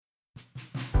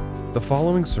The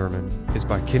following sermon is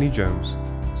by Kenny Jones,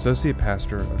 Associate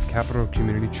Pastor of Capital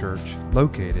Community Church,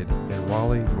 located in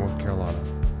Raleigh, North Carolina.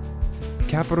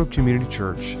 Capital Community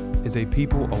Church is a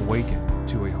people awakened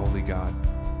to a holy God.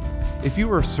 If you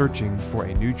are searching for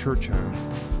a new church home,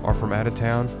 are from out of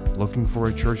town looking for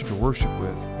a church to worship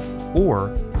with,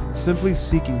 or simply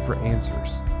seeking for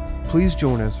answers, please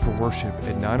join us for worship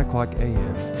at 9 o'clock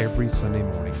a.m. every Sunday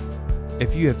morning.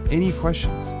 If you have any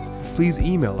questions, please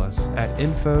email us at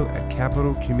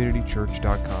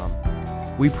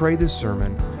info@capitalcommunitychurch.com. We pray this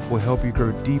sermon will help you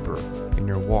grow deeper in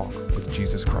your walk with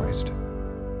Jesus Christ.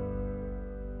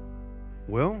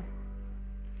 Well,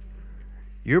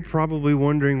 you're probably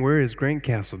wondering, where is Grant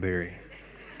Castleberry?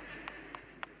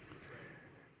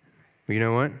 Well, you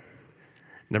know what?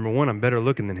 Number one, I'm better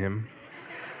looking than him.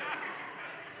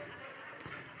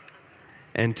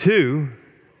 And two,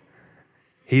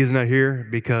 he is not here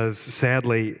because,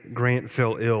 sadly, Grant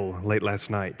fell ill late last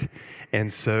night.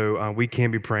 And so we can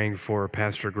be praying for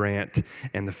Pastor Grant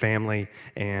and the family,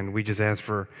 and we just ask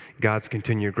for God's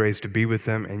continued grace to be with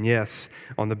them. And yes,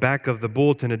 on the back of the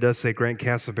bulletin, it does say Grant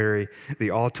Castleberry,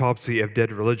 the autopsy of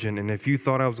dead religion. And if you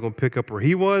thought I was going to pick up where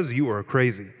he was, you were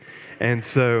crazy. And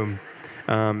so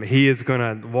he is going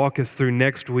to walk us through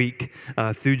next week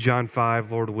through John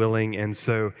 5, Lord willing. And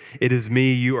so it is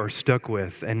me you are stuck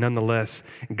with, and nonetheless,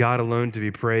 God alone to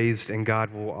be praised, and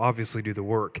God will obviously do the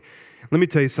work. Let me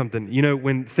tell you something. You know,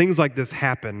 when things like this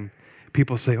happen,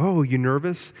 people say, "Oh, you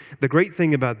nervous?" The great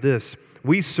thing about this,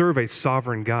 we serve a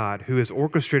sovereign God who has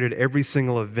orchestrated every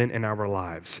single event in our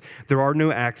lives. There are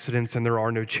no accidents and there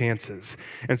are no chances.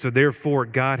 And so therefore,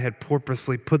 God had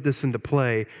purposely put this into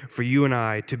play for you and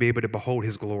I to be able to behold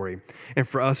His glory, and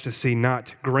for us to see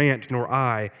not Grant nor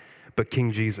I, but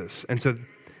King Jesus. And so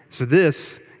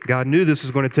this, God knew this was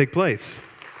going to take place.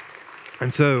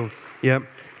 And so,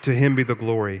 to Him be the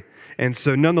glory. And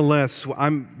so nonetheless,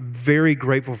 I'm very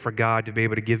grateful for God to be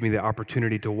able to give me the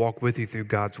opportunity to walk with you through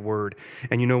God's Word.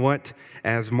 And you know what?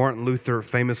 As Martin Luther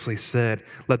famously said,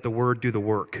 let the Word do the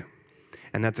work.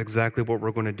 And that's exactly what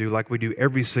we're going to do, like we do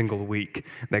every single week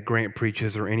that Grant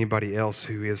preaches, or anybody else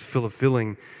who is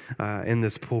filling in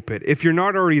this pulpit. If you're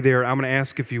not already there, I'm going to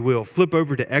ask if you will, flip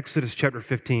over to Exodus chapter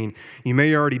 15. You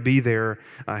may already be there,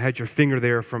 had your finger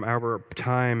there from our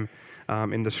time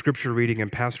in the scripture reading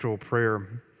and pastoral prayer.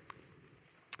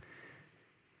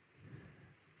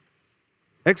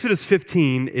 Exodus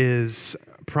 15 is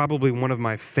probably one of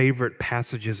my favorite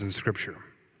passages in Scripture.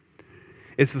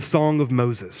 It's the Song of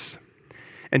Moses.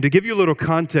 And to give you a little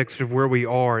context of where we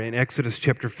are in Exodus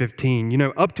chapter 15, you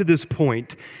know, up to this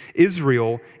point,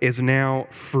 Israel is now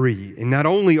free. And not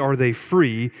only are they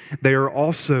free, they are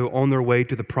also on their way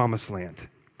to the Promised Land.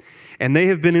 And they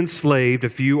have been enslaved.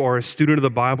 If you are a student of the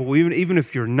Bible, even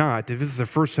if you're not, if this is the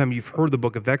first time you've heard the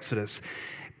book of Exodus,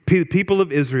 the people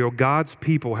of Israel, God's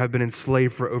people, have been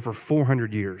enslaved for over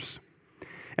 400 years.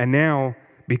 And now,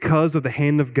 because of the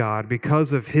hand of God,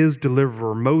 because of His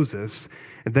deliverer, Moses,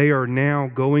 they are now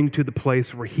going to the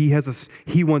place where He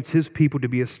wants His people to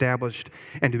be established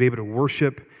and to be able to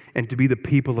worship and to be the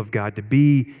people of God, to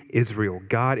be Israel.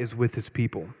 God is with His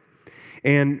people.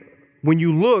 And when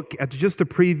you look at just the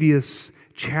previous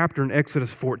chapter in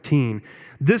Exodus 14,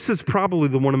 this is probably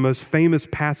one of the most famous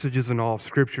passages in all of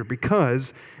Scripture,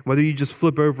 because whether you just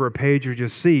flip over a page or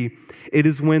just see, it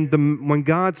is when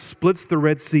God splits the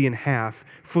Red Sea in half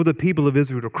for the people of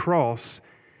Israel to cross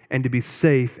and to be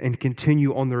safe and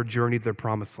continue on their journey to their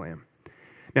Promised Land.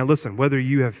 Now listen, whether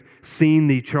you have seen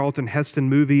the Charlton Heston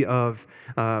movie of,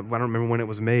 I don't remember when it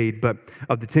was made, but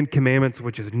of the Ten Commandments,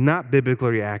 which is not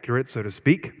biblically accurate, so to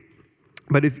speak,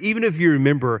 but even if you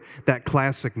remember that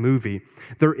classic movie,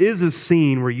 there is a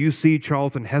scene where you see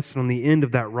Charlton Heston on the end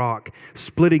of that rock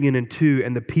splitting it in two,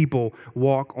 and the people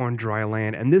walk on dry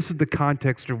land. And this is the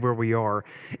context of where we are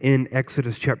in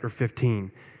Exodus chapter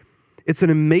 15. It's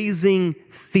an amazing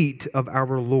feat of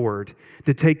our Lord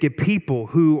to take a people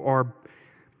who are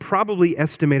probably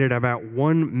estimated about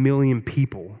 1 million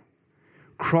people,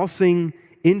 going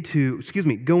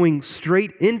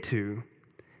straight into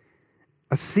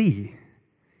a sea.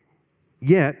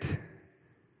 Yet,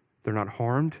 they're not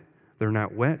harmed, they're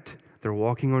not wet, they're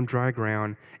walking on dry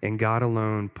ground, and God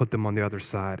alone put them on the other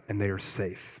side, and they are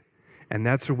safe. And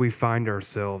that's where we find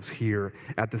ourselves here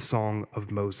at the Song of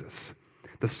Moses.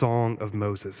 The Song of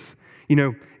Moses. You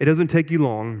know, it doesn't take you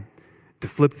long to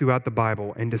flip throughout the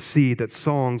Bible and to see that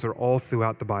songs are all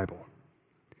throughout the Bible.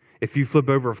 If you flip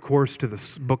over, of course, to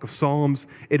the book of Psalms,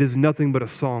 it is nothing but a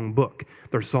song book.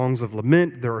 There are songs of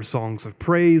lament, there are songs of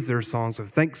praise, there are songs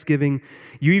of thanksgiving.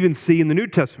 You even see in the New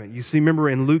Testament, remember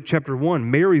in Luke chapter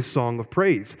 1, Mary's song of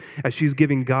praise, as she's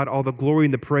giving God all the glory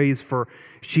and the praise for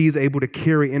she's able to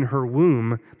carry in her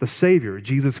womb the Savior,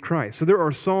 Jesus Christ. So there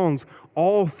are songs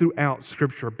all throughout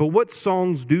Scripture. But what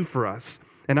songs do for us,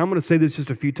 and I'm going to say this just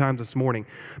a few times this morning,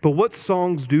 but what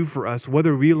songs do for us,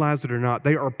 whether we realize it or not,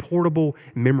 they are portable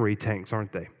memory tanks,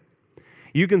 aren't they?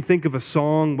 You can think of a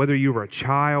song, whether you were a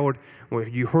child, or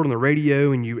you heard on the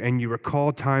radio and you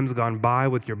recall times gone by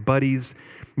with your buddies.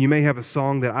 You may have a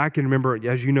song that I can remember.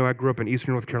 As you know, I grew up in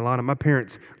Eastern North Carolina. My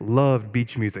parents loved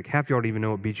beach music. Half y'all don't even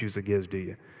know what beach music is, do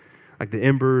you? Like the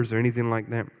Embers or anything like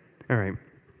that? All right.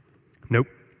 Nope.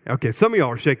 Okay, some of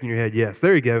y'all are shaking your head yes.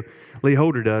 There you go. Lee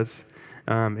Holder does.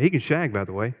 He can shag, by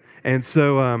the way. And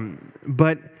so,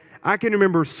 but I can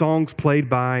remember songs played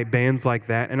by bands like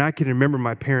that, and I can remember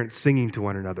my parents singing to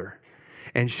one another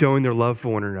and showing their love for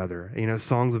one another,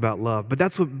 songs about love. But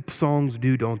that's what songs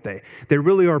do, don't they? They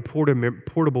really are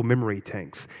portable memory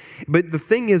tanks. But the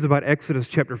thing is about Exodus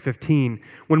chapter 15,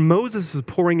 when Moses is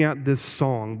pouring out this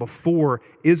song before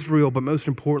Israel, but most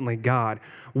importantly God,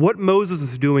 what Moses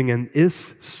is doing in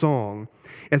this song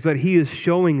is that he is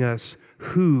showing us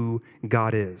who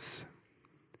God is.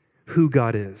 Who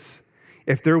God is.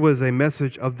 If there was a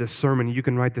message of this sermon, you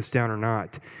can write this down or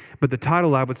not, but the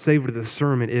title I would say for this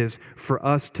sermon is For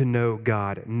Us to Know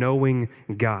God, Knowing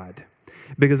God.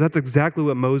 Because that's exactly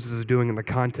what Moses is doing in the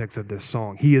context of this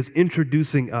song. He is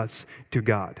introducing us to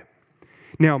God.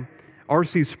 Now,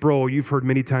 R.C. Sproul, you've heard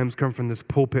many times come from this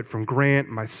pulpit from Grant,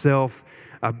 myself,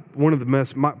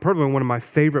 probably one of my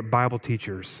favorite Bible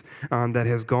teachers that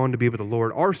has gone to be with the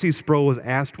Lord. R.C. Sproul was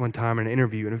asked one time in an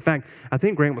interview, and in fact, I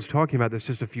think Grant was talking about this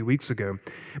just a few weeks ago,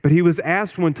 but he was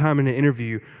asked one time in an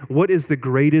interview, what is the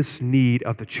greatest need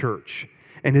of the church?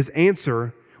 And his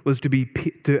answer was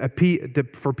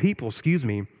for people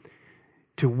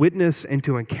to witness and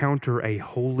to encounter a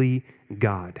holy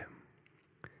God.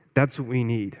 That's what we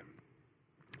need.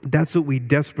 That's what we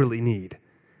desperately need.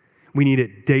 We need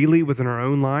it daily within our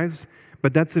own lives,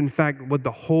 but that's in fact what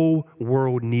the whole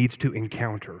world needs to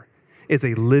encounter, is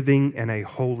a living and a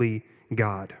holy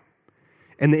God.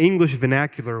 In the English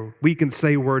vernacular, we can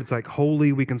say words like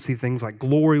holy, we can see things like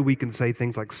glory, we can say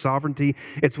things like sovereignty.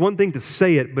 It's one thing to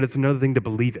say it, but it's another thing to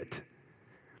believe it.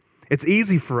 It's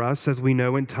easy for us, as we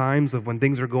know, in times of when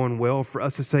things are going well, for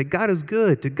us to say, God is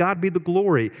good, to God be the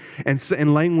glory,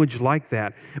 and language like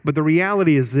that. But the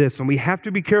reality is this, and we have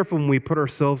to be careful when we put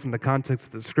ourselves in the context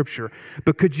of the Scripture,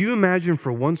 but could you imagine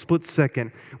for one split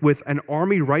second with an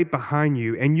army right behind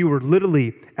you, and you were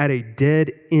literally at a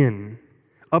dead end,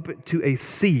 up to a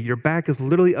sea, your back is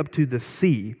literally up to the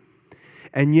sea,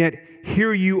 and yet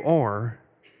here you are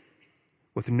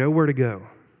with nowhere to go.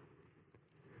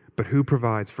 But who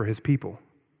provides for his people?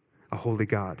 A holy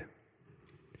God.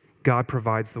 God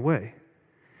provides the way.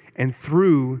 And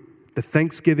through the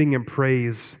thanksgiving and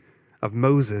praise of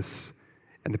Moses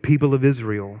and the people of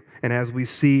Israel, and as we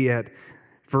see at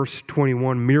verse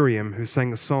 21, Miriam, who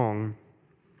sang a song,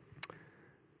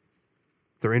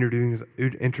 they're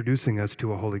introducing us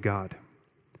to a holy God.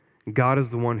 God is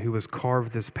the one who has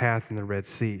carved this path in the Red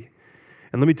Sea.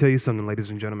 And let me tell you something, ladies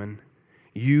and gentlemen.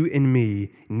 You and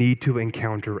me need to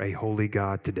encounter a holy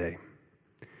God today.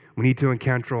 We need to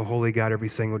encounter a holy God every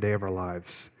single day of our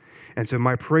lives. And so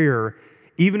my prayer,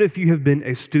 even if you have been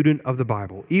a student of the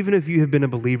Bible, even if you have been a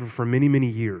believer for many, many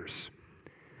years,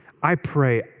 I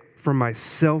pray for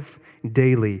myself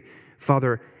daily,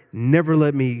 Father, never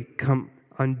let me come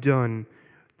undone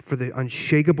for the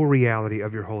unshakable reality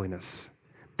of your holiness.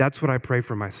 That's what I pray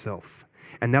for myself.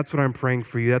 And that's what I'm praying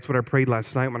for you. That's what I prayed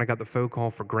last night when I got the phone call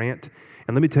for Grant.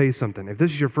 And let me tell you something. If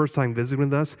this is your first time visiting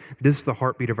with us, this is the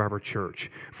heartbeat of our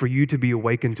church, for you to be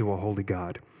awakened to a holy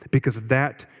God, because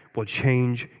that will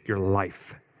change your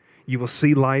life. You will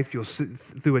see life, you'll see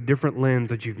through a different lens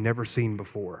that you've never seen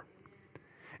before.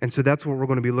 And so that's what we're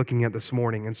going to be looking at this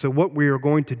morning. And so what we are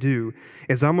going to do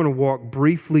is I'm going to walk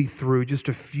briefly through just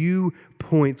a few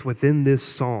points within this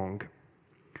song,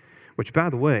 which, by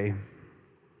the way,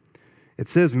 it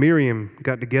says Miriam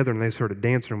got together and they started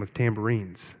dancing with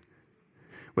tambourines,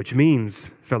 which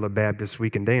means, fellow Baptists, we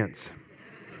can dance.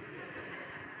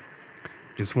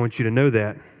 Just want you to know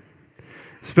that.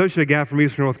 Especially a guy from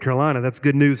Eastern North Carolina, that's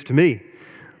good news to me.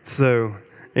 So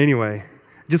anyway,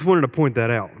 just wanted to point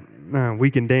that out. We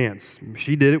can dance.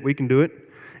 She did it, we can do it.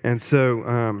 And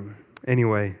so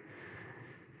anyway,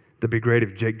 that'd be great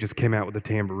if Jake just came out with a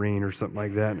tambourine or something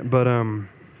like that. But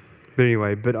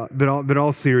anyway, but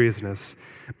all seriousness,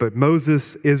 But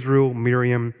Moses, Israel,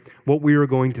 Miriam, what we are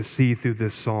going to see through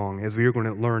this song is we are going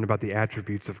to learn about the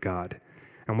attributes of God.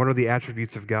 And what are the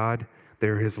attributes of God? They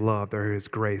are His love, they are His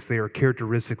grace, they are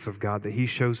characteristics of God that He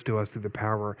shows to us through the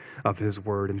power of His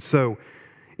Word. And so,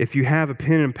 if you have a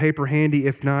pen and paper handy,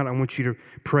 if not, I want you to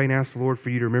pray and ask the Lord for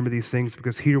you to remember these things,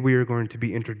 because here we are going to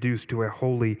be introduced to a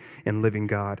holy and living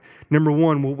God. Number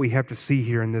one, what we have to see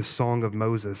here in this song of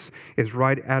Moses is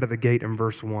right out of the gate in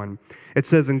verse 1. It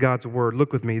says in God's Word,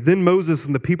 look with me, "Then Moses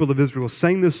and the people of Israel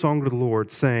sang this song to the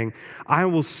Lord, saying, I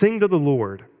will sing to the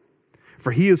Lord,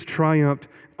 for He has triumphed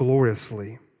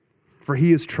gloriously. For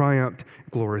He has triumphed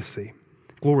gloriously.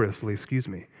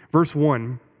 Verse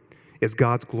 1 is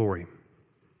God's glory.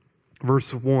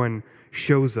 Verse 1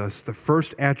 shows us the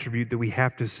first attribute that we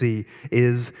have to see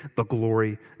is the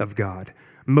glory of God.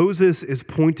 Moses is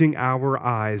pointing our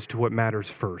eyes to what matters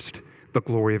first, the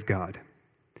glory of God.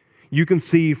 You can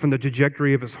see from the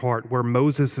trajectory of his heart where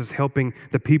Moses is helping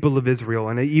the people of Israel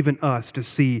and even us to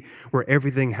see where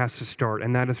everything has to start,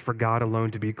 and that is for God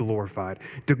alone to be glorified.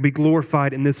 To be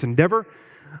glorified in this endeavor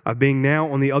of being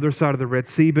now on the other side of the Red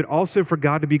Sea, but also for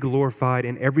God to be glorified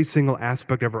in every single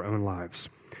aspect of our own lives.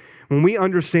 When we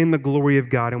understand the glory of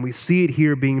God and we see it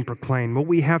here being proclaimed, what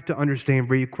we have to understand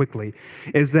very quickly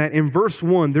is that in verse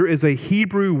 1, there is a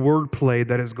Hebrew wordplay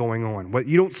that is going on.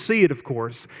 You don't see it, of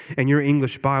course, in your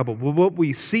English Bible. But what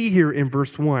we see here in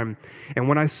verse 1, and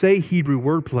when I say Hebrew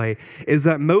wordplay, is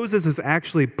that Moses is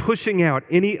actually pushing out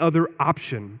any other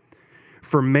option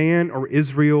for man or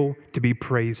Israel to be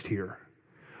praised here.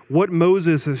 What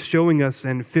Moses is showing us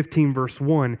in 15 verse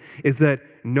 1 is that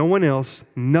no one else,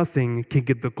 nothing can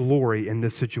get the glory in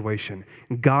this situation.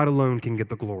 God alone can get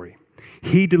the glory.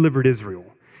 He delivered Israel.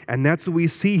 And that's what we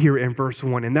see here in verse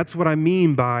 1. And that's what I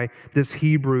mean by this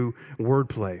Hebrew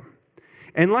wordplay.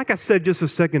 And like I said just a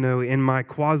second ago in my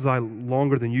quasi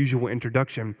longer than usual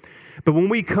introduction, but when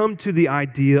we come to the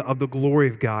idea of the glory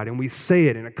of God and we say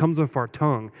it and it comes off our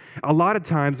tongue, a lot of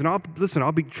times, and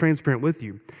I'll be transparent with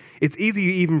you, it's easy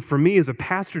even for me as a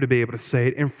pastor to be able to say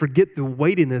it and forget the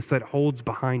weightiness that holds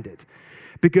behind it.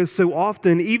 Because so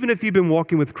often, even if you've been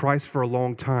walking with Christ for a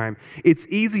long time, it's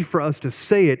easy for us to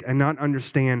say it and not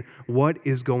understand what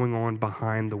is going on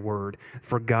behind the word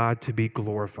for God to be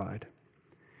glorified.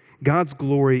 God's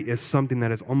glory is something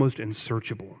that is almost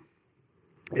unsearchable.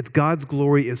 God's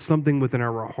glory is something within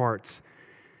our hearts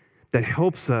that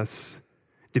helps us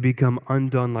to become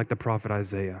undone like the prophet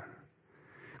Isaiah.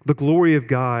 The glory of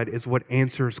God is what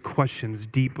answers questions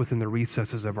deep within the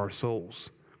recesses of our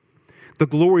souls. The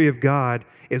glory of God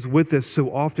is with us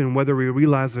so often, whether we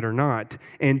realize it or not,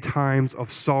 in times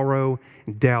of sorrow,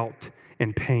 doubt,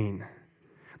 and pain.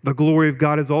 The glory of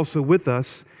God is also with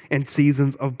us in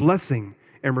seasons of blessing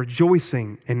and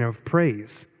rejoicing and of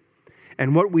praise.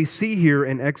 And what we see here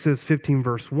in Exodus 15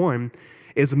 verse 1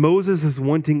 is Moses is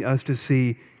wanting us to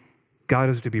see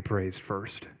God is to be praised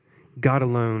first. God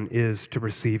alone is to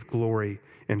receive glory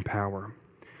and power.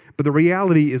 But the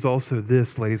reality is also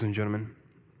this, ladies and gentlemen.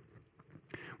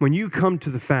 When you come to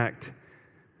the fact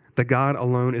that God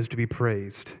alone is to be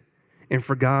praised and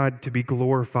for God to be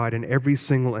glorified in every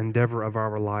single endeavor of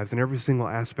our lives, in every single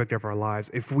aspect of our lives,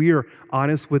 if we are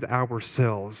honest with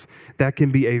ourselves, that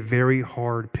can be a very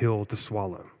hard pill to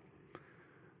swallow.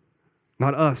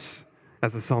 Not us,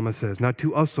 as the psalmist says, not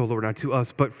to us, O Lord, not to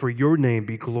us, but for your name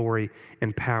be glory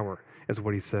and power, is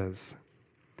what he says.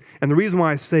 And the reason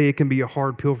why I say it can be a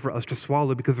hard pill for us to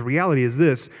swallow, because the reality is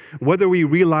this, whether we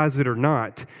realize it or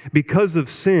not, because of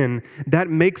sin, that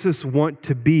makes us want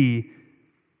to be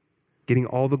getting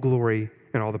all the glory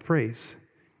and all the praise.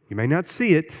 You may not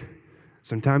see it.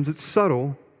 Sometimes it's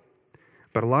subtle,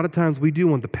 but a lot of times we do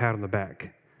want the pat on the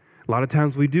back. A lot of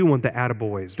times we do want the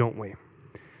attaboys, don't we?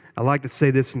 I like to say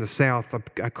this in the South.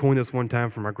 I coined this one time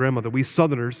from my grandmother. We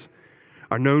Southerners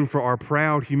are known for our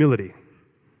proud humility.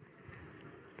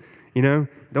 You know,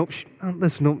 don't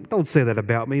say that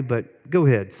about me, but go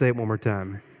ahead, say it one more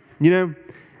time. You know,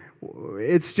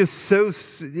 it's just so,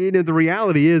 the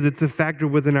reality is it's a factor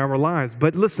within our lives.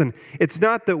 But listen, it's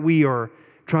not that we are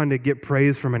trying to get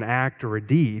praise from an act or a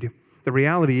deed. The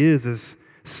reality is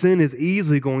sin is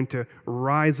easily going to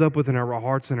rise up within our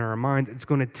hearts and our minds. It's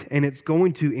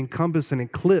going to encompass and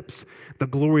eclipse the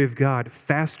glory of God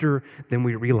faster than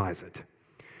we realize it.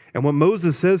 And what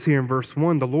Moses says here in verse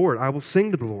 1, the Lord, I will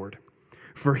sing to the Lord,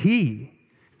 for He,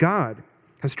 God,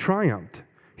 has triumphed.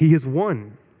 He has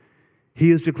won.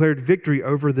 He has declared victory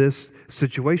over this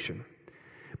situation.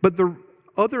 But the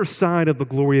other side of the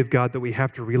glory of God that we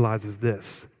have to realize is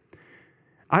this.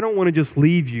 I don't want to just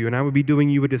leave you, and I would be doing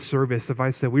you a disservice if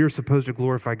I said we are supposed to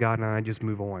glorify God and I just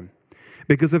move on.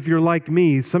 Because if you're like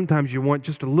me, sometimes you want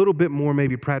just a little bit more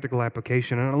maybe practical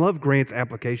application. And I love Grant's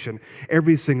application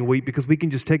every single week because we can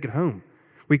just take it home.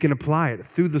 We can apply it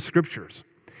through the Scriptures.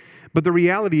 But the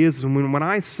reality is when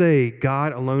I say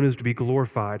God alone is to be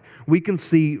glorified, we can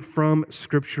see from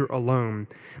Scripture alone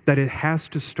that it has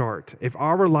to start. If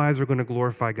our lives are going to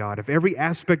glorify God, if every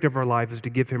aspect of our life is to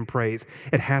give Him praise,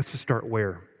 it has to start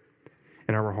where?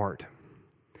 In our heart.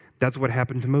 That's what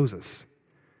happened to Moses.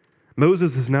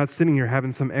 Moses is not sitting here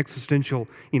having some existential,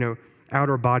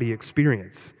 outer body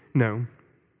experience. No.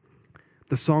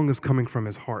 The song is coming from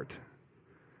his heart.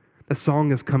 The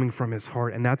song is coming from his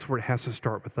heart, and that's where it has to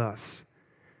start with us.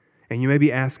 And you may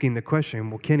be asking the question,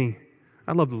 well, Kenny,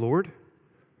 I love the Lord.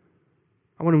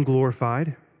 I want Him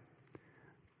glorified.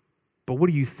 But what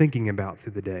are you thinking about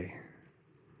through the day?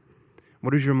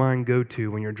 What does your mind go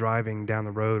to when you're driving down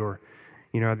the road? Or,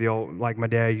 the old, like my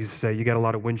dad used to say, you got a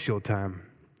lot of windshield time,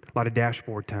 a lot of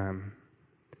dashboard time.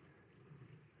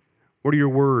 What do your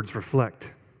words reflect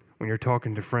when you're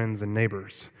talking to friends and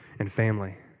neighbors and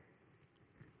family?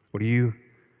 What are you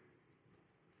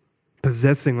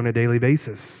possessing on a daily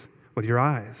basis with your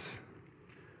eyes?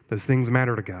 Those things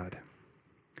matter to God.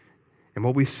 And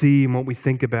what we see and what we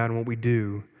think about and what we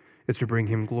do is to bring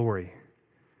Him glory.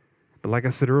 But like I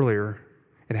said earlier,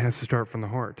 it has to start from the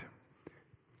heart.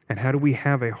 And how do we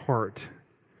have a heart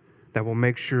that will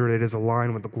make sure that it is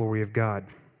aligned with the glory of God?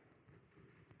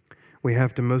 We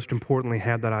have to most importantly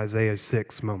have that Isaiah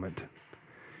 6 moment.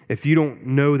 If you don't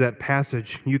know that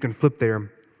passage, you can flip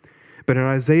there. But in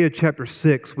Isaiah chapter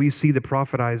 6, we see the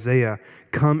prophet Isaiah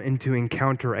come and to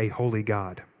encounter a holy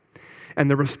God. And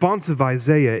the response of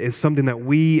Isaiah is something that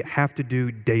we have to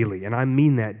do daily, and I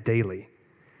mean that daily.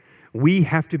 We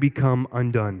have to become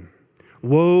undone.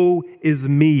 Woe is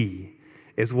me,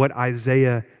 is what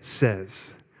Isaiah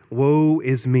says. Woe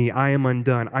is me, I am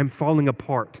undone. I'm falling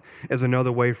apart, is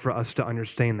another way for us to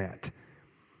understand that.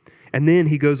 And then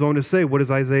he goes on to say, what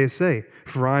does Isaiah say?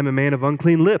 For I am a man of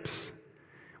unclean lips.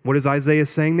 What is Isaiah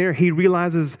saying there? He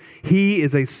realizes he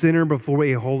is a sinner before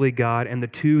a holy God, and the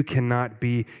two cannot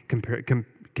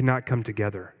come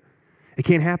together. It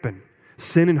can't happen.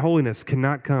 Sin and holiness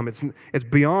cannot come. It's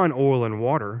beyond oil and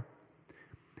water,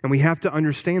 and we have to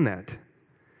understand that.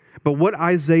 But what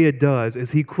Isaiah does is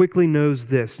he quickly knows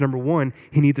this. Number one,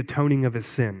 he needs atoning of his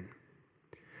sin.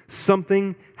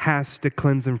 Something has to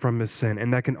cleanse him from his sin,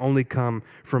 and that can only come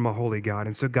from a holy God.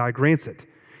 And so God grants it.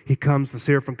 He comes, the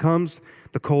seraphim comes,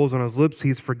 the coals on his lips,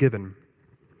 he's forgiven.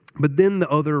 But then the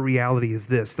other reality is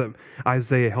this that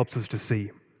Isaiah helps us to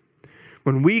see.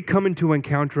 When we come into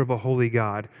encounter of a holy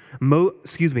God,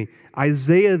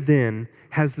 Isaiah then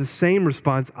has the same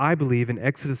response, I believe, in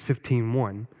Exodus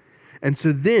 15:1. And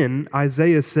so then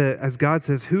Isaiah says, as God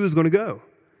says, who is going to go?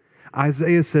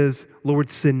 Isaiah says, Lord,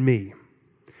 send me.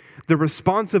 The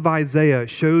response of Isaiah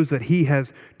shows that he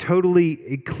has totally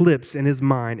eclipsed in his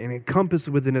mind and encompassed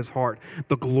within his heart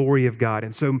the glory of God.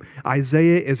 And so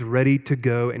Isaiah is ready to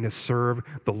go and to serve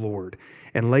the Lord.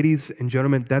 And ladies and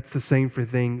gentlemen, that's the same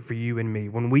thing for you and me.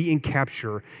 When we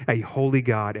encapture a holy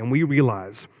God and we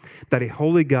realize that a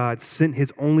holy God sent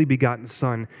His only begotten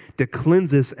Son to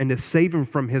cleanse us and to save Him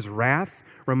from His wrath,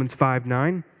 Romans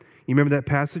 5:9. You remember that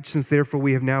passage? Since therefore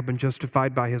we have now been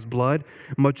justified by His blood,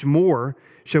 much more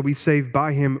shall we save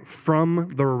by Him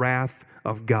from the wrath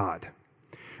of God.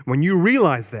 When you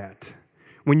realize that,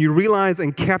 when you realize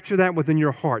and capture that within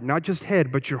your heart, not just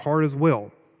head, but your heart as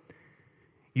well,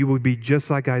 you will be just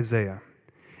like Isaiah.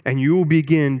 And you will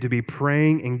begin to be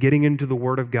praying and getting into the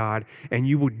Word of God, and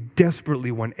you will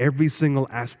desperately want every single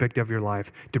aspect of your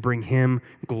life to bring Him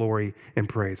glory and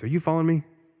praise. Are you following me?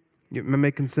 Am I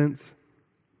making sense?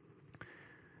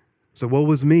 So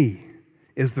woe is me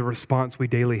is the response we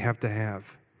daily have to have.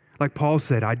 Like Paul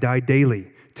said, I die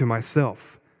daily to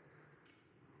myself.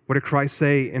 What did Christ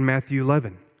say in Matthew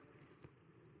 11?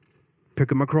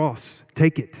 Pick up my cross,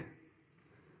 take it.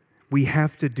 We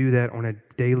have to do that on a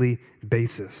daily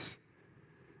basis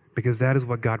because that is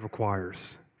what God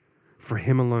requires for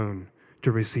Him alone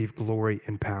to receive glory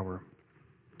and power.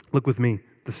 Look with me,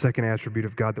 the second attribute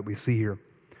of God that we see here.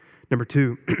 Number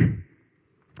 2,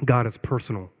 God is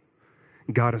personal.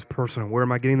 God is personal. Where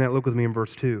am I getting that? Look with me in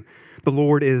verse 2. The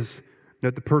Lord is,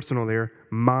 note the personal there,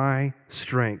 my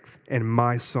strength and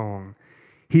my song.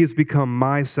 He has become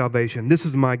my salvation. This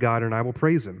is my God, and I will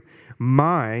praise Him.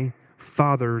 My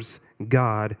Father's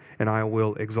God, and I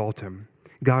will exalt Him.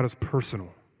 God is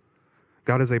personal.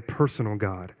 God is a personal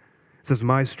God. It says,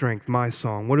 my strength, my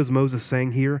song. What is Moses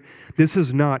saying here? This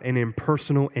is not an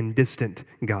impersonal and distant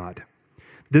God.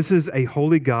 This is a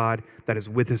holy God that is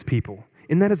with His people.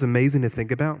 Isn't that as amazing to think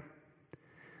about?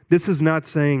 This is not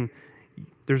saying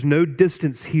there's no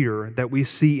distance here that we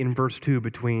see in verse 2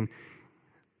 between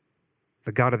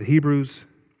the God of the Hebrews,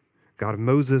 God of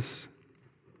Moses,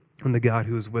 and the God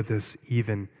who is with us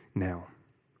even now.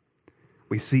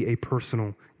 We see a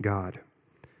personal God.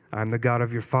 I'm the God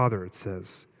of your father, it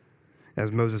says,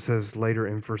 as Moses says later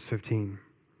in verse 15.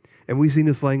 And we see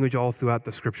this language all throughout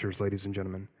the Scriptures, ladies and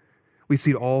gentlemen. We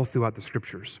see it all throughout the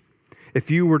Scriptures.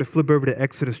 If you were to flip over to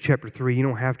Exodus chapter 3, you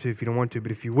don't have to if you don't want to,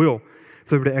 but if you will,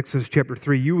 flip over to Exodus chapter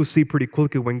 3, you will see pretty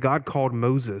quickly when God called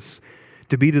Moses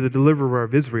to be to the deliverer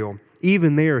of Israel,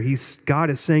 even there,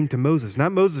 God is saying to Moses,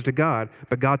 not Moses to God,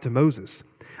 but God to Moses,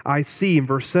 I see in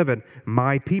verse 7,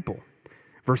 my people.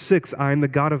 Verse 6, I am the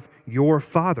God of your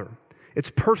father.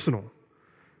 It's personal.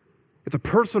 It's a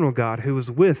personal God who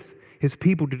is with his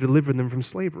people to deliver them from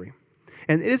slavery.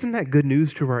 And isn't that good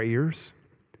news to our ears?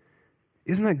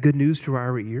 Isn't that good news to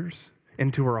our ears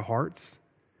and to our hearts?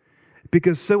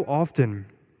 Because so often,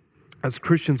 as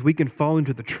Christians, we can fall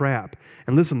into the trap.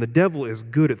 And listen, the devil is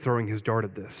good at throwing his dart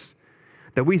at this.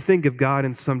 That we think of God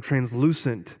in some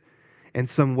translucent and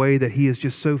some way that he is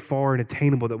just so far and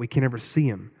attainable that we can never see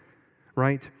him,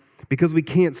 right? Because we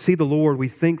can't see the Lord, we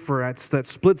think for that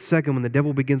split second when the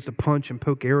devil begins to punch and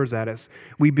poke arrows at us,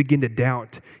 we begin to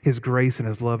doubt his grace and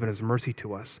his love and his mercy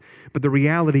to us. But the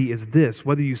reality is this,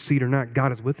 whether you see it or not,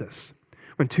 God is with us.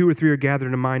 When 2 or 3 are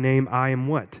gathered in my name, I am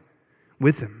what?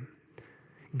 With him.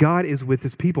 God is with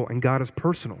his people, and God is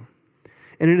personal.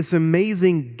 And it is an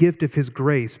amazing gift of his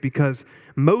grace because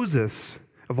Moses,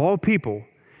 of all people,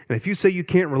 and if you say you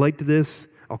can't relate to this,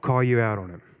 I'll call you out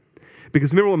on it.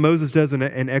 Because remember what Moses does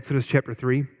in Exodus chapter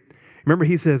 3? Remember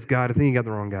he says, God, I think you got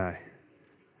the wrong guy.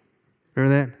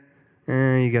 Remember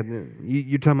that?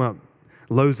 You're talking about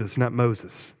Moses, not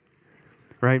Moses,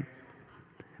 right?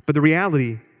 But the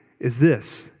reality is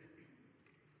this.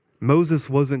 Moses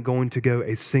wasn't going to go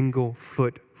a single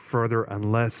foot further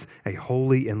unless a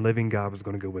holy and living God was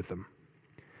going to go with him.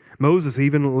 Moses,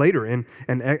 even later in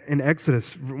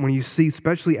Exodus, when you see,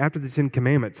 especially after the 10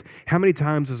 Commandments, how many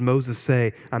times does Moses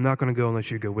say, I'm not going to go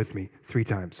unless you go with me? 3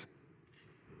 times.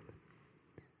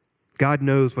 God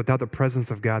knows without the presence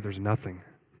of God, there's nothing.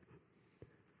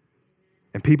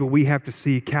 And people, we have to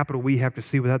see, capital we have to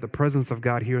see, without the presence of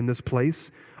God here in this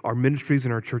place, our ministries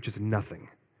and our church is nothing.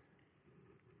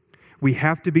 We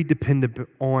have to be dependent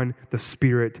on the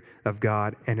Spirit of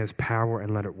God and his power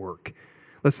and let it work.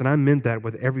 Listen, I meant that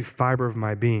with every fiber of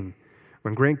my being.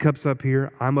 When Grant Cup's up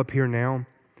here, I'm up here now.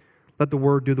 Let the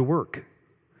Word do the work.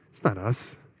 It's not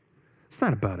us. It's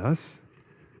not about us.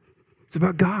 It's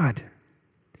about God.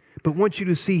 But I want you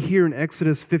to see here in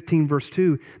Exodus 15, verse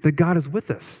 2, that God is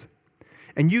with us.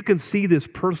 And you can see this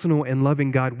personal and loving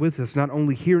God with us, not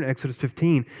only here in Exodus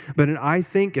 15, but I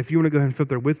think, if you want to go ahead and flip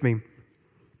there with me,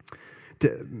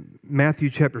 to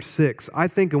Matthew chapter 6, I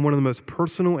think in one of the most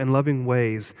personal and loving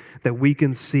ways that we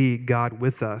can see God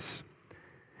with us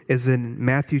is in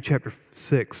Matthew chapter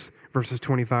 6, verses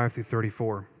 25 through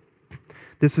 34.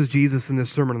 This is Jesus in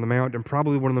this Sermon on the Mount, and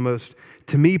probably one of the most,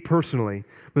 to me personally,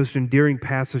 most endearing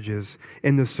passages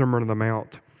in this Sermon on the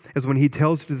Mount is when he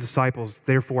tells the disciples,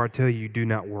 therefore I tell you, do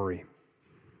not worry.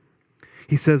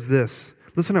 He says this,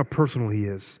 listen how personal he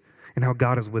is and how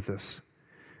God is with us.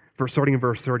 Starting in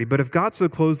verse 30, but if God so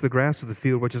clothes the grass of the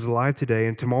field, which is alive today,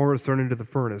 and tomorrow is thrown into the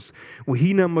furnace, will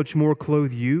he not much more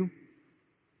clothe you?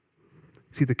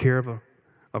 See the care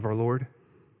of our Lord?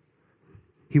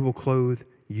 He will clothe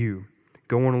you.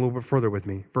 Go on a little bit further with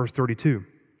me. Verse 32,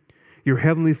 your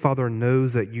heavenly Father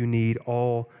knows that you need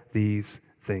all these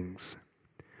things.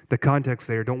 The context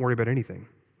there, don't worry about anything.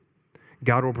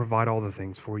 God will provide all the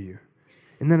things for you.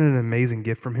 Isn't that an amazing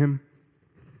gift from him?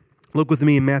 Look with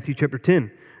me in Matthew chapter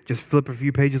 10. Just flip a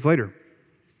few pages later.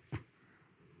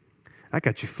 I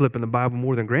got you flipping the Bible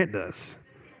more than Grant does.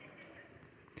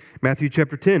 Matthew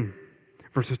chapter 10,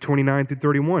 verses 29 through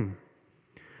 31.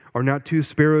 Are not 2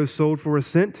 sparrows sold for a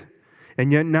cent?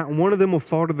 And yet not one of them will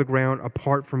fall to the ground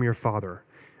apart from your Father.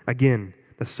 Again,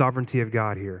 the sovereignty of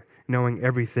God here, knowing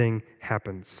everything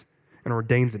happens and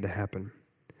ordains it to happen.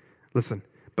 Listen,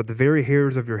 but the very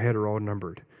hairs of your head are all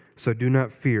numbered. So do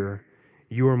not fear,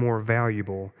 you are more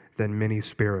valuable than many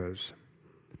sparrows.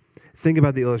 Think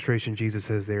about the illustration Jesus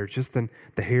has there. Just the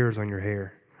hairs on your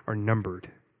hair are numbered.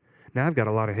 Now, I've got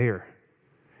a lot of hair,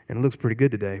 and it looks pretty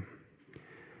good today.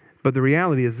 But the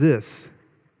reality is this.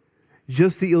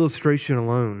 Just the illustration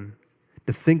alone,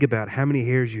 to think about how many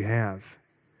hairs you have,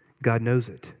 God knows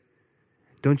it.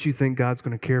 Don't you think God's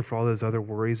going to care for all those other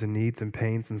worries and needs and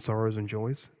pains and sorrows and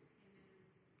joys?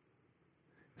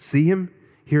 See him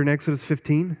here in Exodus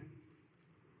 15?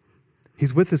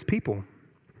 He's with his people.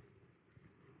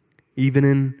 Even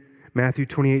in Matthew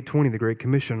 28:20, the Great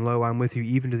Commission, lo, I'm with you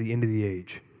even to the end of the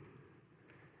age.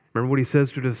 Remember what he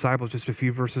says to the disciples just a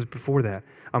few verses before that.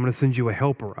 I'm going to send you a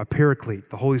helper, a paraclete,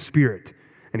 the Holy Spirit.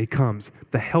 And he comes,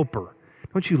 the helper.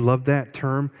 Don't you love that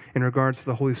term in regards to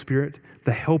the Holy Spirit?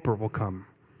 The helper will come.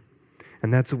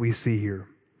 And that's what we see here.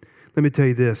 Let me tell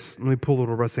you this. Let me pull a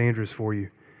little Russ Andrews for you.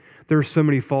 There are so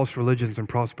many false religions and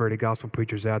prosperity gospel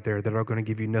preachers out there that are going to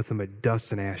give you nothing but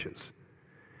dust and ashes.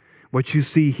 What you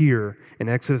see here in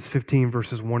Exodus 15,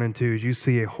 verses 1 and 2, is you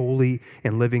see a holy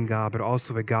and living God, but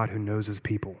also a God who knows his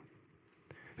people,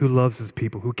 who loves his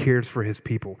people, who cares for his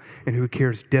people, and who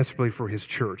cares desperately for his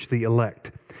church, the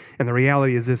elect. And the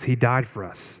reality is this, he died for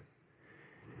us.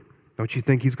 Don't you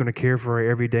think he's going to care for our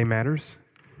everyday matters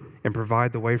and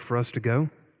provide the way for us to go,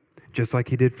 just like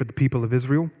he did for the people of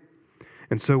Israel?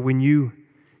 And so when you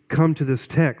come to this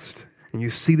text and you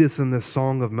see this in this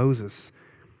song of Moses,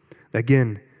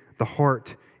 again,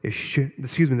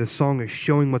 this song is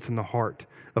showing what's in the heart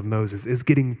of Moses, is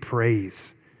getting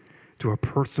praise to a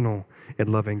personal and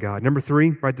loving God. Number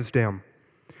 3, write this down.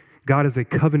 God is a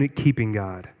covenant-keeping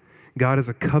God. God is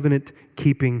a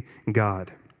covenant-keeping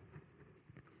God.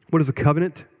 What is a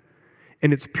covenant?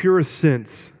 In its purest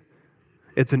sense,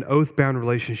 it's an oath-bound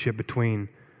relationship between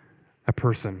a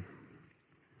person.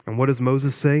 And what does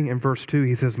Moses say in verse 2?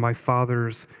 He says, my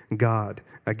father's God.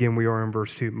 Again, we are in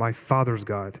verse 2. My father's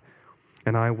God,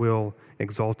 and I will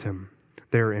exalt him.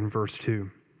 There in verse 2.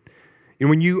 And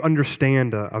when you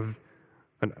understand a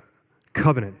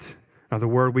covenant, now the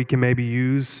word we can maybe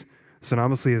use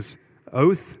synonymously is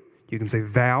oath. You can say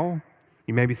vow.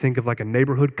 You maybe think of like a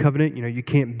neighborhood covenant. You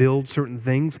can't build certain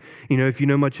things. If you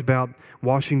know much about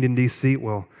Washington, D.C.,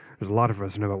 well, there's a lot of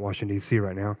us who know about Washington, D.C.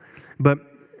 right now. But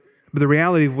the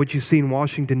reality of what you see in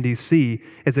Washington, D.C.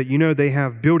 is that they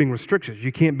have building restrictions.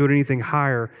 You can't build anything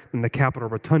higher than the Capitol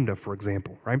Rotunda, for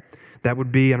example, right? That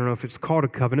would be, I don't know if it's called a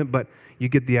covenant, but you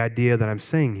get the idea that I'm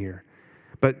saying here.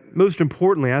 But most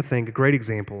importantly, I think a great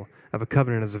example of a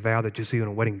covenant is a vow that you see on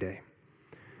a wedding day.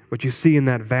 What you see in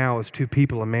that vow is two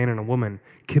people, a man and a woman,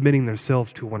 committing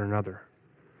themselves to one another.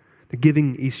 The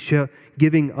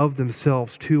giving of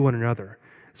themselves to one another,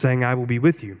 saying, I will be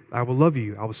with you, I will love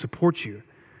you, I will support you,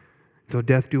 until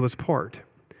death do us part.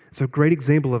 It's a great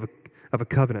example of a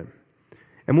covenant.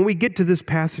 And when we get to this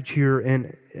passage here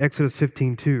in Exodus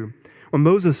 15:2, when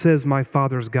Moses says, my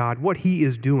father's God, what he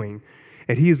is doing,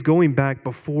 and he is going back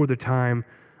before the time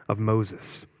of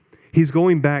Moses. He's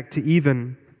going back to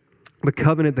even the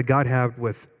covenant that God had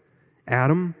with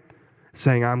Adam,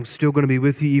 saying, I'm still going to be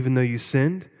with you even though you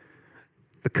sinned.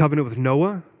 The covenant with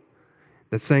Noah,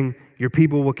 that's saying your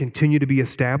people will continue to be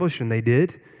established, and they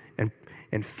did,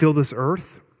 and fill this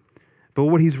earth. But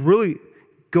what he's really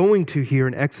going to here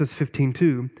in Exodus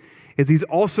 15:2 is he's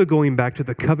also going back to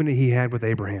the covenant he had with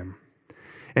Abraham.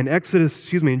 In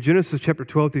Genesis chapter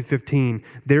 12 through 15,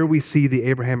 there we see the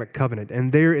Abrahamic covenant.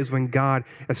 And there is when God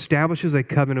establishes a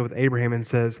covenant with Abraham and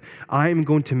says, I am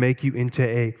going to make you into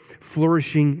a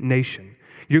flourishing nation.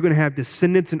 You're going to have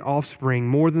descendants and offspring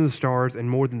more than the stars and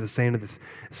more than the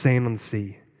sand on the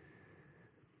sea.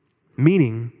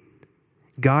 Meaning,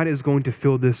 God is going to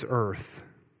fill this earth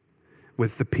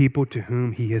with the people to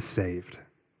whom he has saved.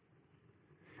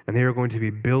 And they are going to be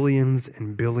billions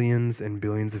and billions and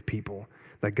billions of people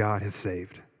that God has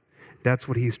saved. That's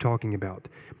what he's talking about.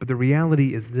 But the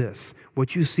reality is this.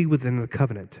 What you see within the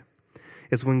covenant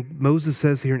is when Moses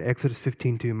says here in Exodus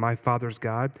 15:2, my father's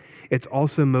God, it's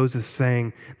also Moses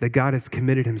saying that God has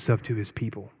committed himself to his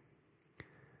people.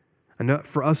 And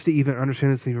for us to even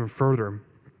understand this even further,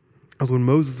 is when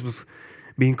Moses was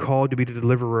being called to be the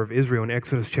deliverer of Israel in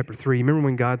Exodus chapter 3. Remember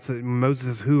when God said,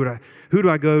 Moses says, who do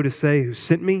I go to say who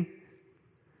sent me?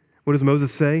 What does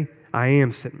Moses say? I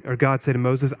am sent. Or God said to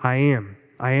Moses, I am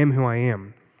who I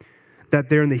am. That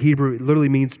there in the Hebrew it literally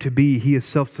means to be. He is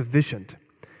self-sufficient.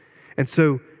 And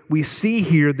so we see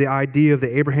here the idea of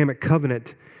the Abrahamic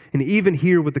covenant, and even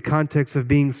here with the context of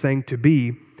being saying to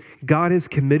be, God has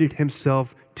committed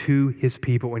himself to his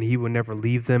people, and he will never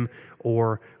leave them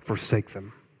or forsake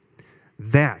them.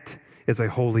 That is a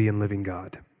holy and living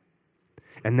God.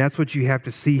 And that's what you have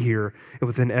to see here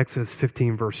within Exodus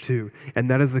 15, verse 2. And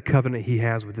that is the covenant he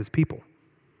has with his people.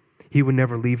 He would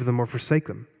never leave them or forsake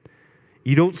them.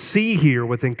 You don't see here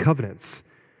within covenants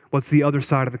what's the other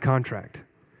side of the contract.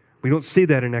 We don't see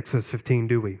that in Exodus 15,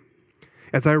 do we?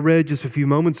 As I read just a few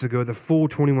moments ago, the full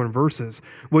 21 verses,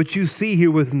 what you see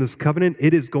here within this covenant,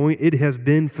 it has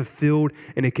been fulfilled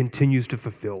and it continues to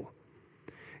fulfill.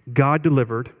 God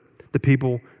delivered the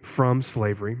people from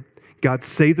slavery. God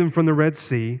saved them from the Red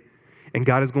Sea, and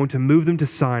God is going to move them to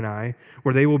Sinai,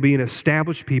 where they will be an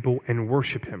established people and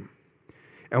worship him.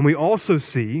 And we also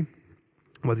see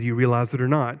whether you realize it or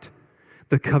not,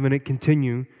 the covenant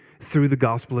continue through the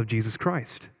gospel of Jesus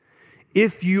Christ.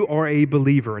 If you are a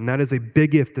believer, and that is a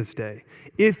big if this day,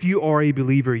 if you are a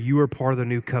believer, you are part of the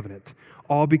new covenant,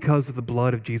 all because of the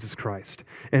blood of Jesus Christ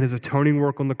and his atoning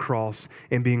work on the cross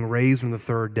and being raised on the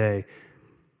third day.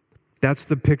 That's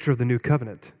the picture of the new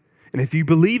covenant. And if you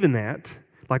believe in that,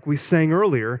 like we sang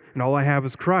earlier, and all I have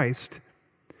is Christ,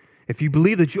 if you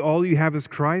believe that all you have is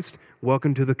Christ,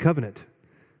 welcome to the covenant.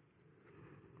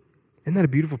 Isn't that a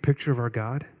beautiful picture of our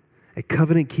God? A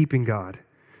covenant-keeping God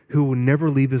who will never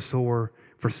leave us or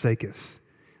forsake us.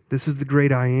 This is the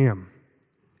great I am.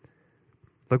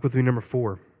 Look with me, number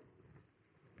 4.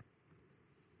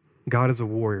 God is a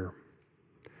warrior.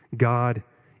 God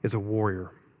is a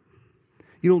warrior.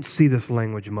 You don't see this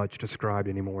language much described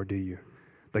anymore, do you?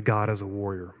 That God is a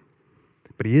warrior.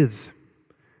 But he is.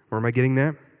 Where am I getting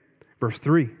that? Verse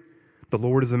 3. The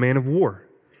Lord is a man of war.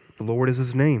 The Lord is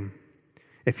his name.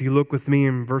 If you look with me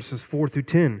in verses 4 through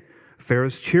 10,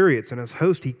 Pharaoh's chariots and his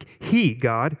host, he,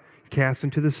 God, cast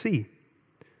into the sea.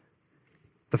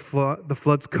 The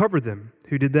floods covered them.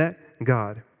 Who did that?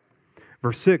 God.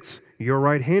 Verse 6, your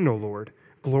right hand, O Lord,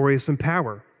 glorious in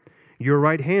power. Your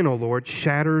right hand, O Lord,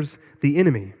 shatters the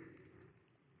enemy.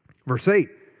 Verse 8,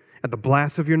 at the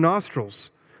blast of your nostrils,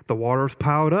 the waters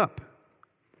piled up.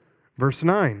 Verse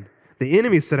 9, the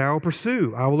enemy said, I will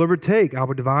pursue, I will overtake, I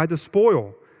will divide the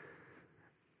spoil.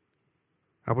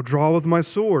 I will draw with my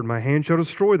sword, my hand shall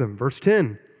destroy them. Verse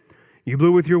 10, you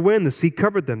blew with your wind, the sea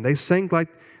covered them. They sank like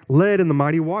lead in the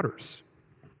mighty waters.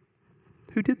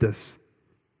 Who did this?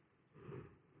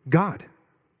 God.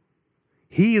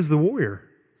 He is the warrior.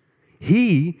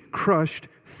 He crushed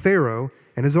Pharaoh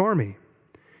and his army.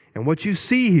 And what you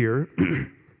see here,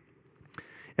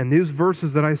 and these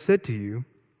verses that I said to you,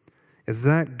 is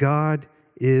that God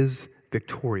is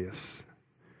victorious.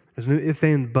 There's no ifs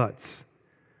and buts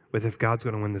with if God's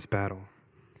going to win this battle.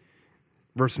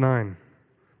 Verse 9,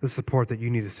 this is the part that you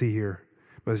need to see here,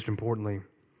 most importantly.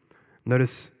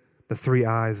 Notice the 3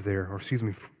 eyes there, or excuse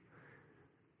me,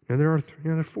 no, there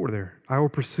are 4 there. I will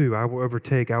pursue, I will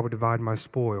overtake, I will divide my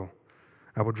spoil,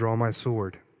 I will draw my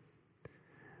sword.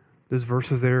 Those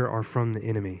verses there are from the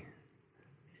enemy.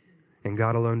 And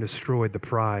God alone destroyed the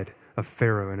pride of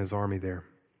Pharaoh and his army there.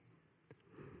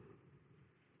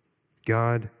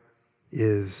 God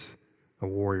is a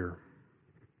warrior.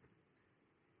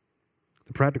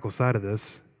 The practical side of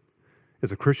this,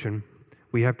 as a Christian,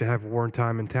 we have to have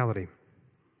wartime mentality.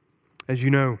 As you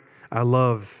know, I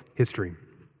love history.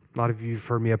 A lot of you have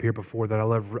heard me up here before that I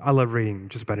love reading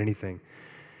just about anything.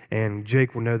 And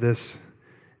Jake will know this.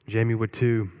 Jamie would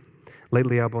too.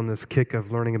 Lately, I'm on this kick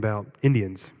of learning about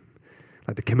Indians,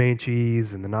 like the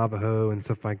Comanches and the Navajo and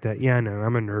stuff like that. Yeah, I know,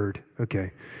 I'm a nerd.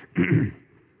 Okay.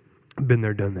 I've been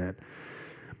there, done that.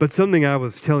 But something I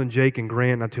was telling Jake and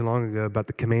Grant not too long ago about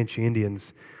the Comanche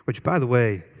Indians, which, by the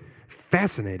way,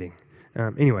 fascinating.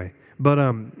 But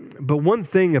one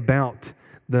thing about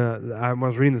I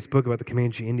was reading this book about the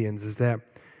Comanche Indians is that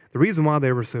the reason why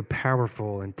they were so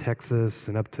powerful in Texas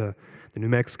and up to the New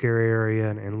Mexico area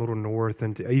and a little north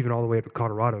and even all the way up to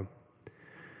Colorado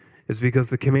is because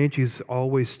the Comanches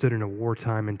always stood in a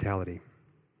wartime mentality.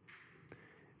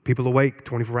 People awake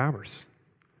 24 hours,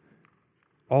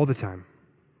 all the time.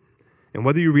 And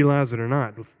whether you realize it or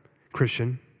not,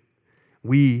 Christian,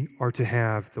 we are to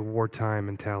have the wartime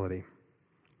mentality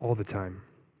all the time.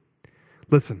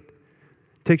 Listen,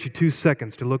 it takes you 2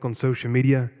 seconds to look on social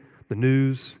media, the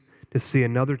news, to see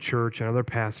another church, another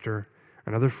pastor,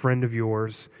 another friend of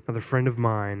yours, another friend of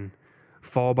mine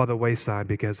fall by the wayside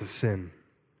because of sin.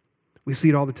 We see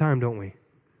it all the time, don't we?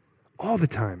 All the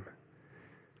time.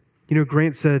 You know,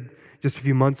 Grant said just a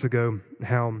few months ago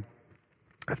how,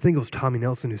 I think it was Tommy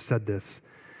Nelson who said this.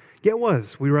 Yeah, it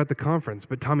was. We were at the conference,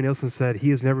 but Tommy Nelson said he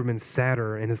has never been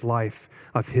sadder in his life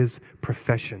of his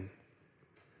profession.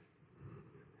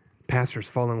 Pastors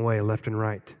falling away left and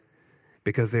right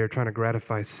because they are trying to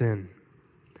gratify sin.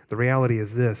 The reality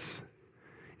is this.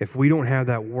 If we don't have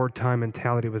that wartime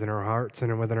mentality within our hearts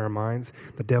and within our minds,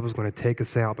 the devil's going to take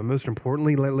us out. But most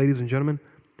importantly, ladies and gentlemen,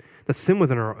 the sin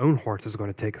within our own hearts is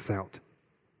going to take us out.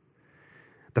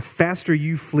 The faster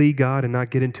you flee God and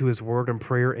not get into his word and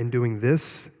prayer and doing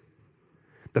this,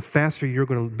 the faster you're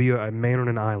going to be a man on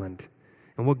an island.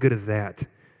 And what good is that?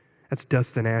 That's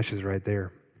dust and ashes right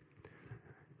there.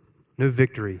 No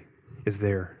victory is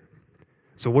there.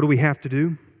 So what do we have to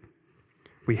do?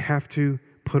 We have to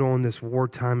put on this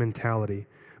wartime mentality,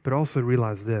 but also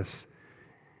realize this.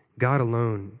 God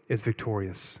alone is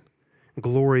victorious,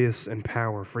 glorious in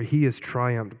power, for he has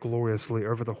triumphed gloriously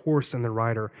over the horse and the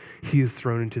rider he is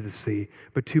thrown into the sea.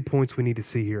 But 2 points we need to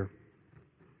see here.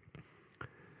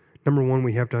 Number one,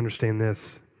 we have to understand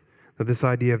this, that this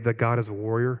idea of that God is a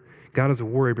warrior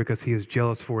because he is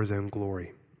jealous for his own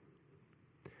glory.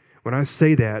 When I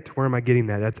say that, where am I getting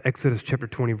that? That's Exodus chapter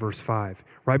 20, verse 5.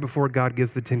 Right before God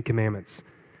gives the 10 Commandments,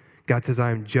 God says, I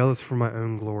am jealous for my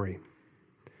own glory.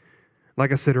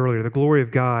 Like I said earlier, the glory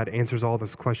of God answers all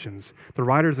those questions. The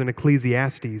writers in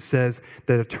Ecclesiastes says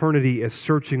that eternity is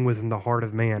searching within the heart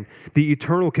of man. The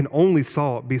eternal can only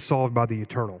be solved by the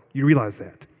eternal. You realize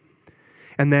that?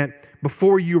 And that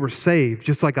before you were saved,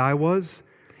 just like I was,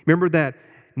 remember that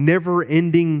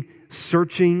never-ending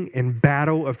searching and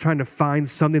battle of trying to find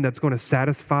something that's going to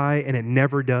satisfy, and it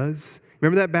never does?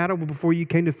 Remember that battle before you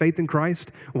came to faith in Christ?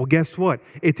 Well, guess what?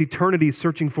 It's eternity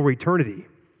searching for eternity.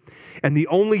 And the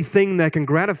only thing that can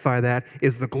gratify that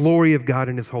is the glory of God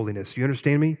and his holiness. You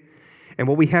understand me? And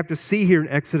what we have to see here in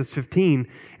Exodus 15,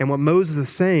 and what Moses is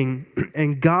saying,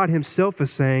 and God himself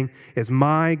is saying, is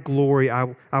my glory, I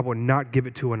will not give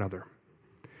it to another.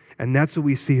 And that's what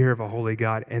we see here of a holy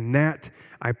God. And that,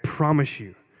 I promise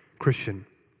you, Christian,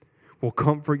 will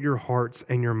comfort your hearts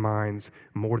and your minds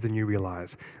more than you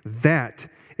realize. That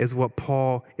is what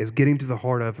Paul is getting to the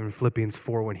heart of in Philippians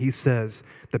 4 when he says,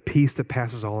 the peace that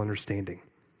passes all understanding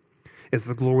is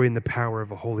the glory and the power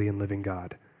of a holy and living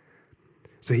God.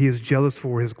 So he is jealous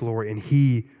for his glory, and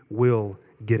he will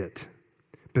get it.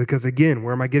 Because again,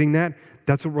 where am I getting that?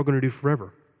 That's what we're going to do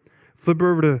forever. Flip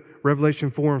over to Revelation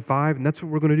 4 and 5, and that's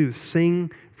what we're going to do.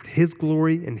 Sing his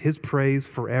glory and his praise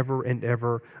forever and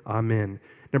ever. Amen.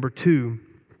 Number two,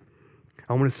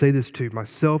 I want to say this to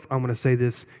myself. I want to say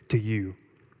this to you.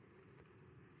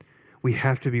 We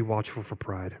have to be watchful for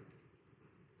pride.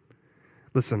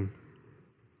 Listen,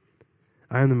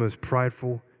 I am the most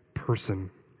prideful person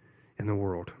in the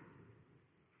world.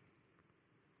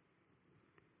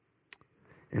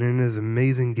 And it is an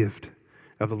amazing gift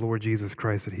of the Lord Jesus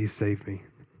Christ that he saved me.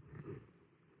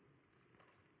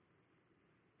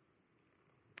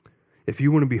 If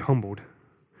you want to be humbled,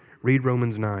 read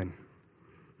Romans 9.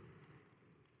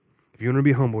 If you want to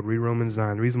be humbled, read Romans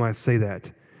 9. The reason why I say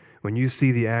that, when you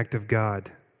see the act of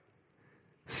God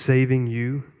saving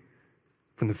you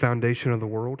from the foundation of the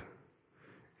world,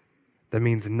 that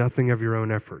means nothing of your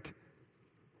own effort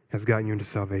has gotten you into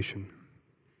salvation.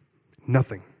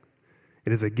 Nothing.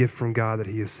 It is a gift from God that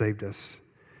he has saved us.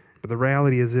 But the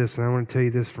reality is this, and I want to tell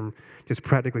you this from just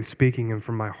practically speaking and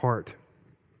from my heart.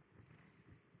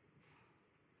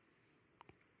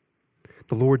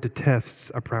 The Lord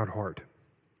detests a proud heart.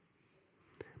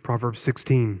 Proverbs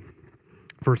 16,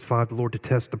 verse 5, the Lord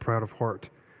detests the proud of heart.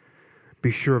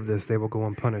 Be sure of this, they will go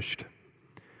unpunished.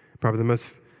 Probably the most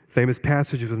famous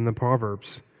passage within the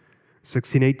Proverbs,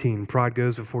 16:18, pride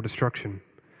goes before destruction.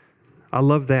 I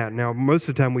love that. Now, most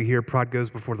of the time we hear pride goes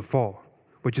before the fall,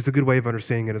 which is a good way of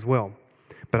understanding it as well.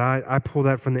 But I pull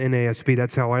that from the NASB.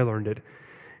 That's how I learned it.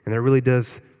 And it really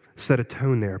does set a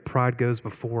tone there. Pride goes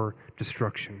before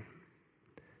destruction.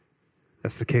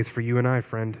 That's the case for you and I,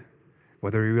 friend,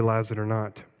 whether you realize it or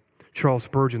not. Charles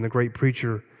Spurgeon, the great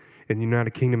preacher in the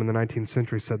United Kingdom in the 19th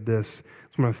century, said this.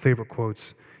 It's one of my favorite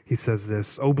quotes. He says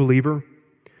this, "O believer,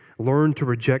 learn to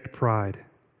reject pride,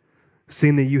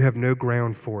 seeing that you have no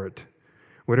ground for it.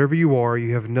 Whatever you are,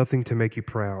 you have nothing to make you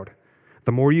proud.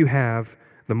 The more you have,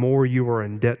 the more you are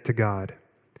in debt to God.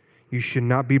 You should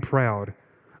not be proud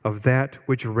of that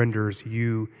which renders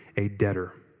you a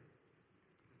debtor."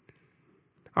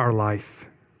 Our life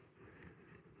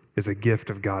is a gift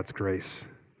of God's grace.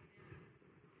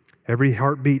 Every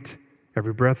heartbeat,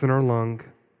 every breath in our lung,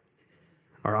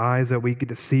 our eyes that we get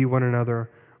to see one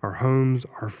another, our homes,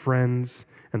 our friends,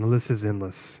 and the list is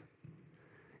endless,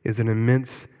 is an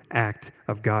immense act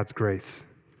of God's grace.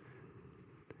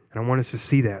 And I want us to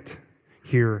see that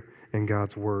here in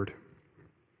God's Word.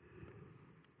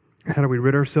 How do we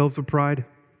rid ourselves of pride?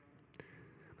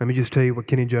 Let me just tell you what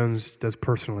Kenny Jones does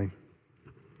personally.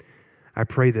 I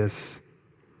pray this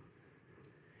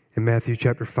in Matthew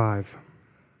chapter 5.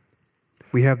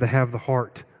 We have the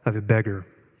heart of a beggar.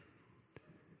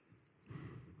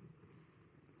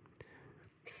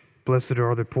 Blessed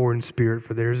are the poor in spirit,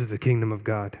 for theirs is the kingdom of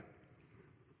God.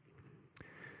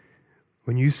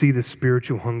 When you see the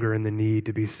spiritual hunger and the need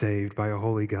to be saved by a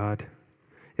holy God,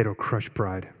 it'll crush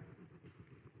pride.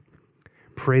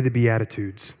 Pray the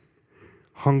Beatitudes,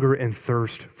 hunger and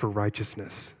thirst for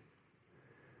righteousness.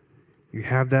 You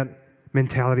have that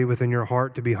mentality within your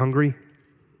heart to be hungry,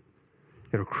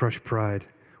 it'll crush pride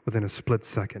within a split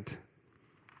second.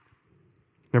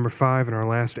 Number 5, and our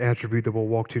last attribute that we'll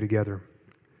walk to together,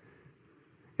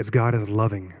 is God is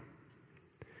loving.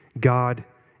 God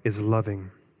is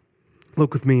loving.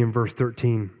 Look with me in verse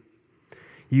 13.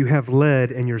 You have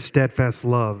led in your steadfast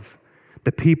love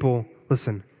the people,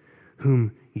 listen,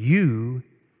 whom you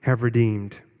have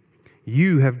redeemed.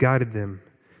 You have guided them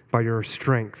by your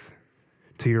strength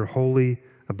to your holy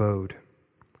abode.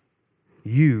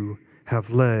 You have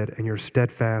led in your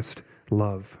steadfast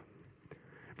love.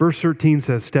 Verse 13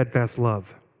 says steadfast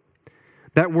love.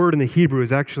 That word in the Hebrew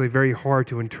is actually very hard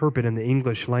to interpret in the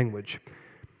English language.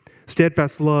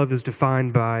 Steadfast love is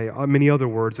defined by many other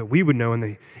words that we would know in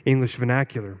the English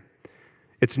vernacular.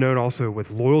 It's known also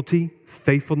with loyalty,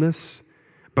 faithfulness,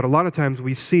 but a lot of times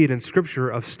we see it in Scripture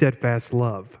of steadfast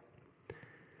love.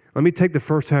 Let me take the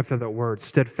first half of that word,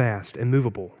 steadfast,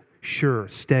 immovable, sure,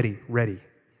 steady, ready.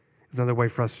 There's another way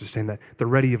for us to understand that. The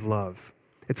ready of love.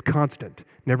 It's constant,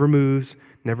 never moves,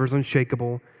 never is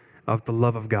unshakable, of the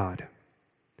love of God.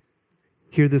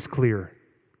 Hear this clear.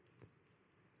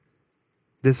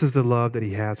 This is the love that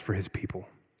he has for his people.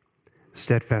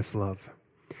 Steadfast love.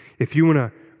 If you want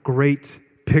a great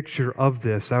picture of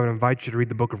this, I would invite you to read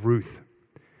the book of Ruth.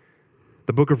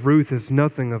 The book of Ruth is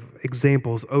nothing of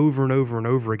examples over and over and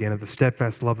over again of the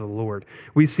steadfast love of the Lord.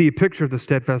 We see a picture of the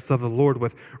steadfast love of the Lord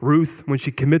with Ruth when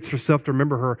she commits herself to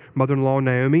remember her mother-in-law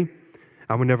Naomi.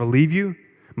 I will never leave you.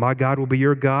 My God will be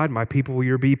your God. My people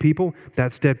will be people.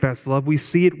 That steadfast love. We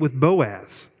see it with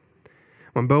Boaz.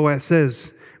 When Boaz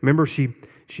says, remember she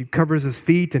covers his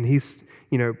feet and he's,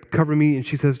 cover me. And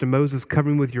she says to Moses, cover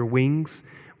me with your wings.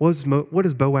 What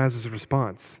is Boaz's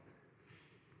response?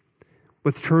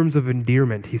 With terms of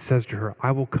endearment, he says to her,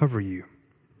 I will cover you.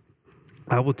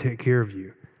 I will take care of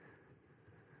you.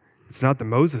 It's not that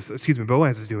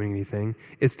Boaz is doing anything.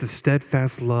 It's the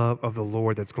steadfast love of the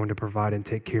Lord that's going to provide and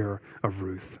take care of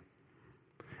Ruth.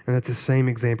 And that's the same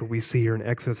example we see here in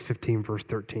Exodus 15, verse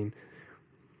 13.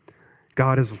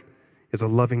 God is a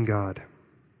loving God.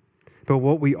 But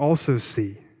what we also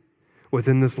see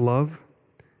within this love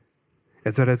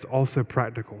is that it's also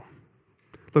practical.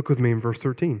 Look with me in verse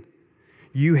 13.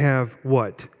 You have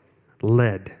what?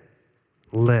 Led.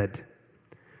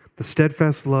 The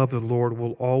steadfast love of the Lord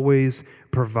will always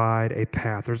provide a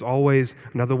path. There's always,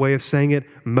 another way of saying it,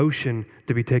 motion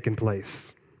to be taken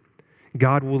place.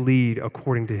 God will lead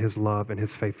according to his love and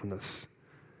his faithfulness.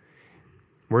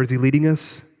 Where is he leading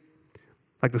us?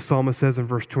 Like the psalmist says in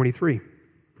verse 23,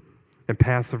 in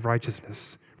paths of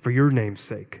righteousness for your name's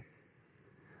sake.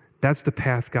 That's the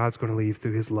path God's going to lead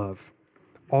through his love,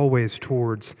 always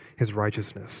towards his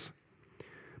righteousness.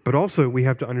 But also we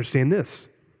have to understand this.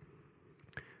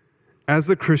 As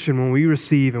a Christian, when we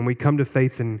receive and we come to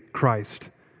faith in Christ,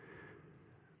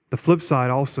 the flip side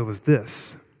also is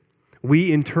this.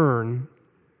 We, in turn,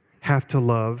 have to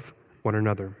love one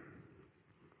another.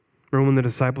 Remember when the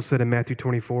disciples said in Matthew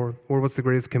 24, Lord, what's the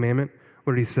greatest commandment?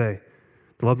 What did he say?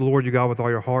 To love the Lord your God with all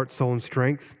your heart, soul, and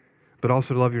strength, but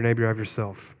also to love your neighbor as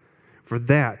yourself. For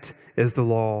that is the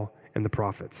law and the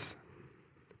prophets.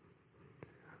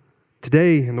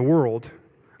 Today in the world,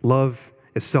 love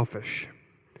is selfish.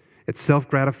 It's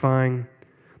self-gratifying.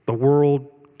 The world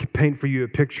can paint for you a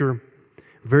picture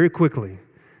very quickly.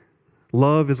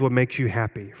 Love is what makes you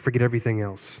happy. Forget everything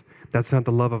else. That's not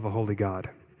the love of a holy God.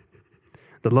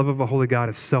 The love of a holy God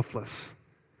is selfless.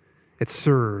 It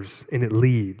serves and it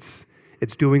leads.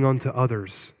 It's doing unto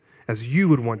others as you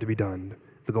would want to be done,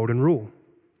 the golden rule.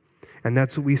 And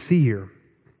that's what we see here.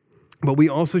 But we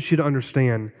also should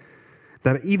understand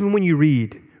that even when you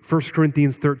read 1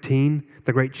 Corinthians 13,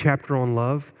 the great chapter on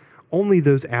love, only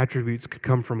those attributes could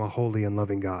come from a holy and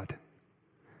loving God.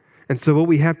 And so what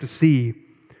we have to see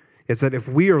is that if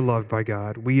we are loved by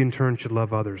God, we in turn should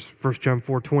love others. 1 John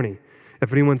 4:20,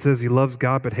 if anyone says he loves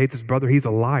God but hates his brother, he's a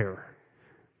liar.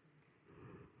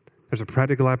 There's a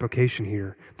practical application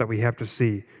here that we have to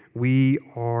see. We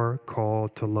are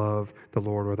called to love the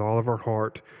Lord with all of our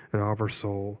heart and all of our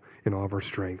soul and all of our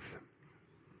strength.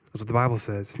 That's what the Bible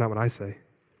says. It's not what I say.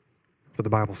 It's what the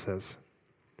Bible says.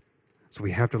 So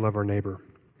we have to love our neighbor.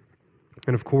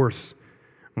 And of course,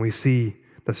 when we see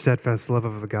the steadfast love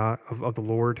of the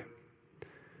Lord,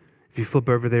 if you flip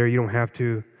over there, you don't have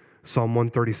to, Psalm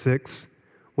 136,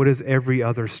 what is every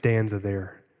other stanza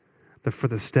there? For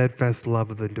the steadfast love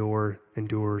of the Lord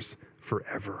endures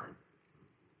forever.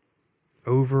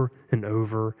 Over and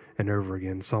over and over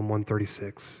again, Psalm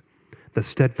 136. The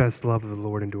steadfast love of the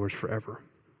Lord endures forever.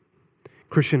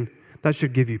 Christian, that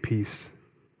should give you peace.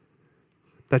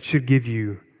 That should give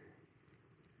you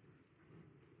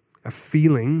a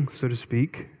feeling, so to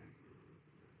speak,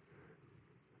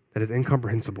 that is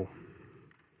incomprehensible.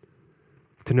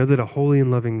 To know that a holy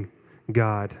and loving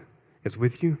God is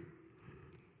with you,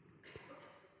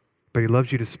 but he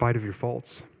loves you despite of your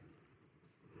faults.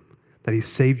 That he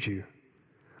saved you,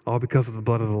 all because of the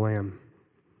blood of the Lamb.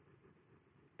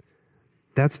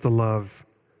 That's the love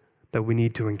that we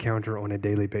need to encounter on a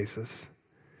daily basis.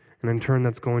 And in turn,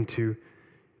 that's going to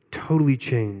totally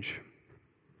change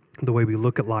the way we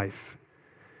look at life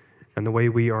and the way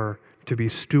we are to be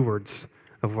stewards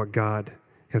of what God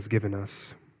has given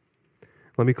us.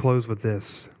 Let me close with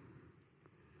this.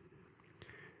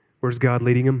 Where's God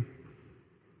leading him?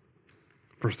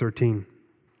 Verse 13.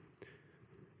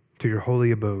 To your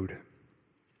holy abode.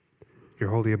 Your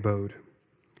holy abode.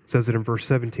 It says it in verse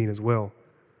 17 as well.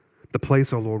 The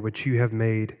place, O Lord, which you have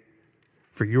made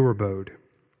for your abode.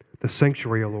 The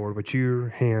sanctuary, O Lord, which your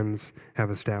hands have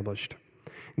established.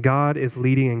 God is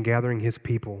leading and gathering his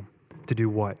people to do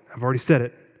what? I've already said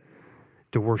it.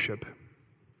 To worship.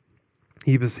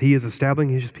 He is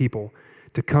establishing his people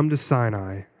to come to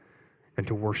Sinai and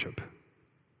to worship.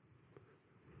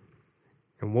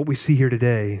 And what we see here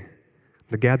today,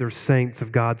 the gathered saints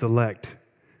of God's elect,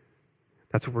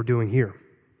 that's what we're doing here.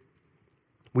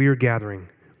 We are gathering.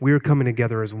 We are coming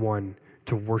together as one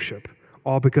to worship.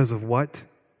 All because of what?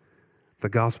 The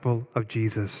gospel of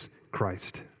Jesus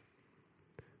Christ.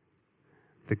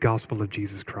 The gospel of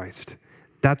Jesus Christ.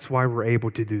 That's why we're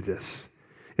able to do this.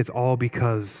 It's all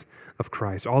because of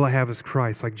Christ. All I have is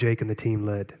Christ, like Jake and the team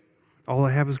led. All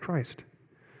I have is Christ.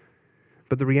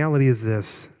 But the reality is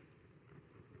this.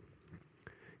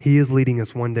 He is leading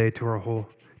us one day to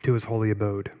his holy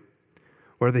abode.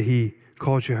 Whether he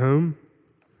calls you home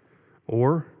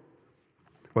or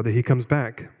whether he comes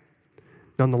back.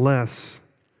 Nonetheless,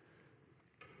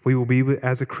 we will be,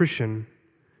 as a Christian,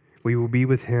 we will be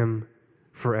with him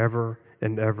forever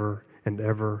and ever and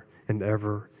ever and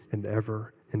ever and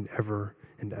ever and ever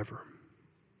and ever.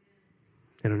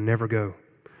 And it'll never go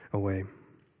away.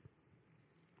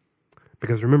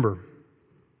 Because remember,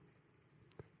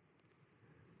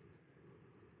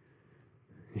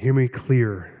 hear me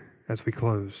clear as we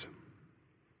close.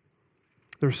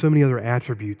 There are so many other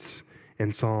attributes in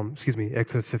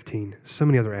Exodus 15. So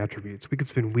many other attributes. We could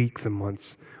spend weeks and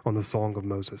months on the Song of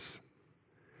Moses.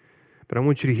 But I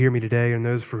want you to hear me today, and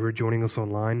those who are joining us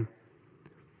online,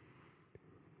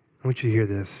 I want you to hear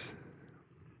this.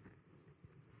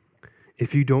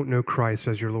 If you don't know Christ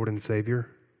as your Lord and Savior,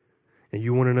 and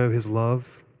you want to know his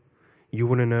love, you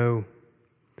want to know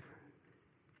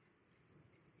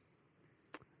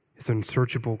his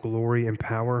unsearchable glory and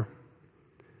power,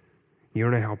 you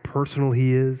don't know how personal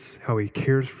he is, how he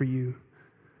cares for you,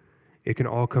 it can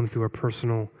all come through a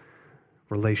personal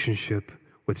relationship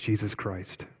with Jesus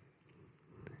Christ.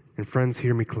 And friends,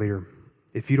 hear me clear.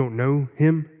 If you don't know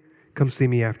him, come see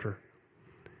me after,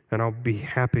 and I'll be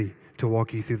happy to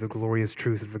walk you through the glorious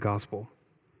truth of the gospel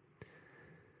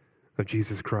of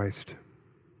Jesus Christ.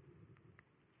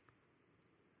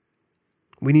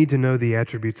 We need to know the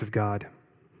attributes of God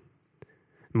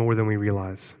more than we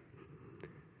realize.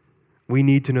 We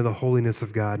need to know the holiness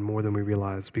of God more than we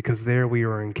realize, because there we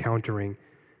are encountering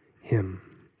him.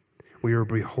 We are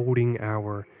beholding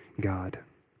our God.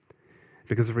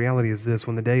 Because the reality is this: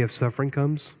 when the day of suffering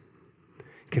comes,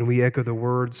 can we echo the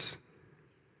words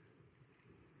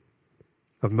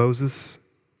of Moses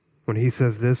when he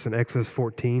says this in Exodus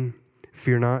 14,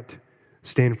 "Fear not,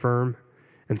 stand firm,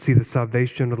 and see the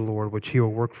salvation of the Lord, which he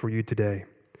will work for you today.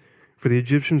 For the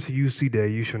Egyptians who you see today,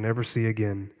 you shall never see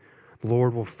again. The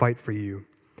Lord will fight for you,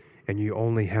 and you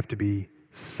only have to be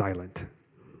silent."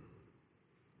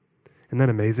 Isn't that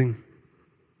amazing?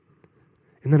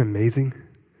 Isn't that amazing?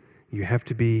 You have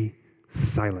to be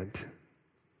silent.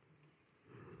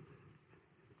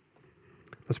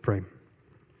 Let's pray.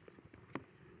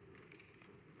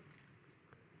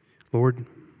 Lord,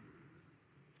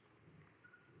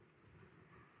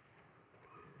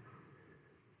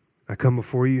 I come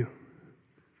before you.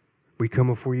 We come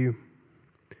before you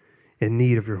in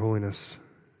need of your holiness.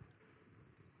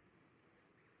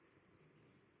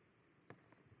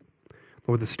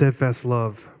 Lord, the steadfast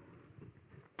love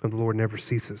of the Lord never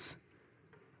ceases.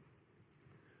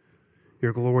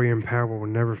 Your glory and power will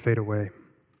never fade away.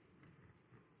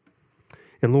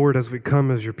 And Lord, as we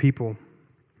come as your people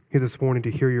here this morning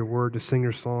to hear your word, to sing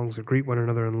your songs, to greet one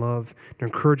another in love, to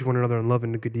encourage one another in love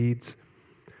and good deeds,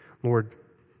 Lord,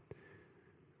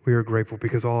 we are grateful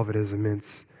because all of it is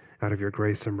immense out of your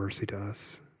grace and mercy to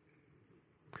us.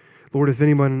 Lord, if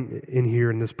anyone in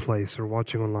here in this place or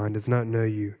watching online does not know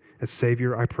you as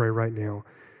Savior, I pray right now,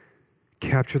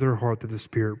 capture their heart through the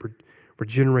Spirit,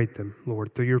 regenerate them,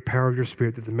 Lord, through your power of your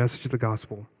Spirit, through the message of the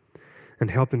gospel, and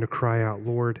help them to cry out,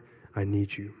 Lord, I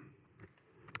need you.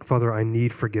 Father, I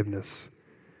need forgiveness,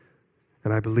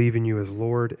 and I believe in you as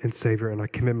Lord and Savior, and I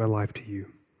commit my life to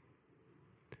you.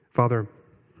 Father,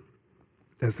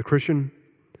 as the Christian,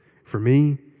 for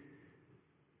me,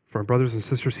 for my brothers and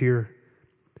sisters here,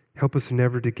 Help us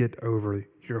never to get over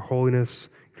your holiness,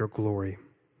 your glory,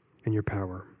 and your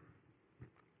power.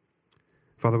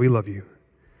 Father, we love you,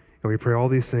 and we pray all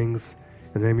these things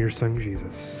in the name of your Son,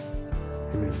 Jesus.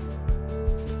 Amen.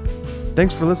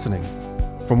 Thanks for listening.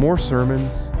 For more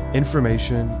sermons,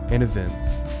 information, and events,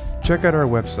 check out our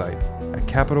website at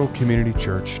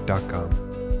capitalcommunitychurch.com.